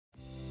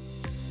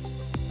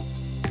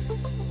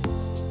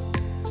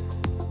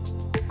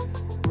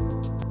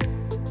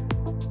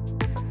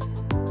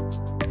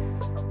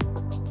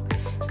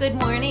Good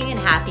morning and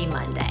happy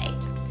Monday.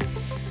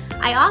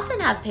 I often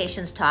have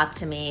patients talk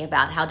to me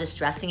about how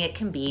distressing it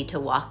can be to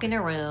walk in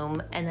a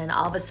room and then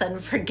all of a sudden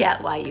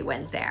forget why you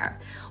went there,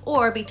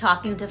 or be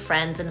talking to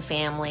friends and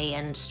family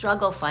and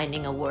struggle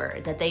finding a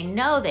word that they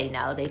know,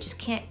 they just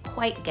can't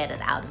quite get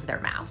it out of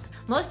their mouth.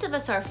 Most of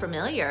us are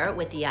familiar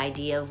with the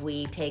idea of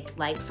we take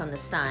light from the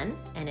sun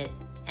and it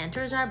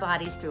enters our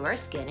bodies through our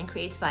skin and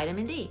creates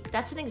vitamin D.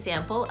 That's an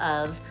example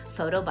of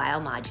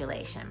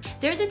photobiomodulation.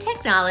 There's a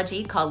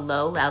technology called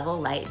low-level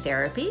light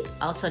therapy,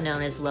 also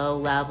known as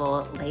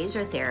low-level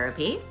laser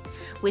therapy,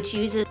 which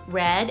uses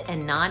red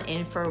and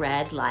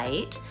non-infrared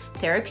light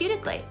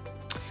therapeutically.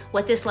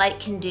 What this light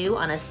can do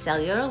on a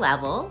cellular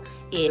level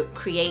is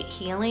create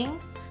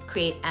healing,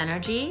 create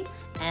energy,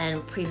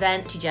 and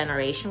prevent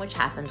degeneration, which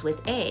happens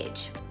with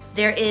age.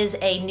 There is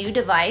a new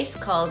device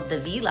called the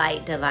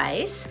Vielight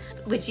device,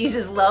 which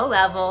uses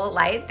low-level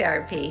light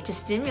therapy to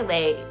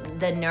stimulate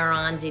the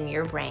neurons in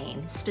your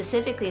brain,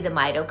 specifically the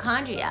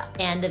mitochondria.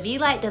 And the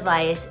Vielight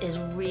device is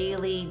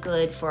really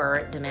good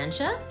for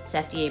dementia. It's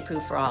FDA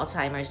approved for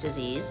Alzheimer's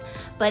disease.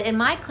 But in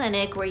my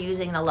clinic, we're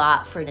using it a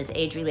lot for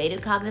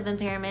age-related cognitive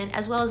impairment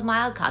as well as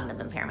mild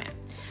cognitive impairment.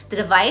 The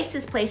device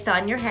is placed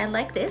on your head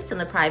like this in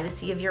the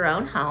privacy of your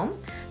own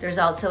home. There's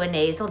also a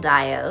nasal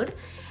diode.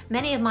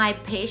 Many of my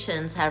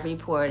patients have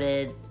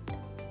reported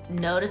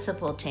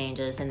noticeable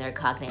changes in their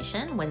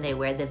cognition when they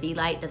wear the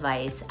Vielight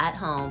device at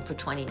home for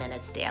 20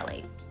 minutes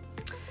daily.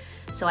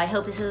 So I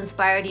hope this has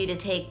inspired you to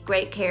take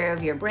great care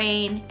of your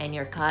brain and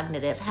your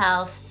cognitive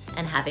health,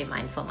 and have a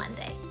mindful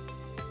Monday.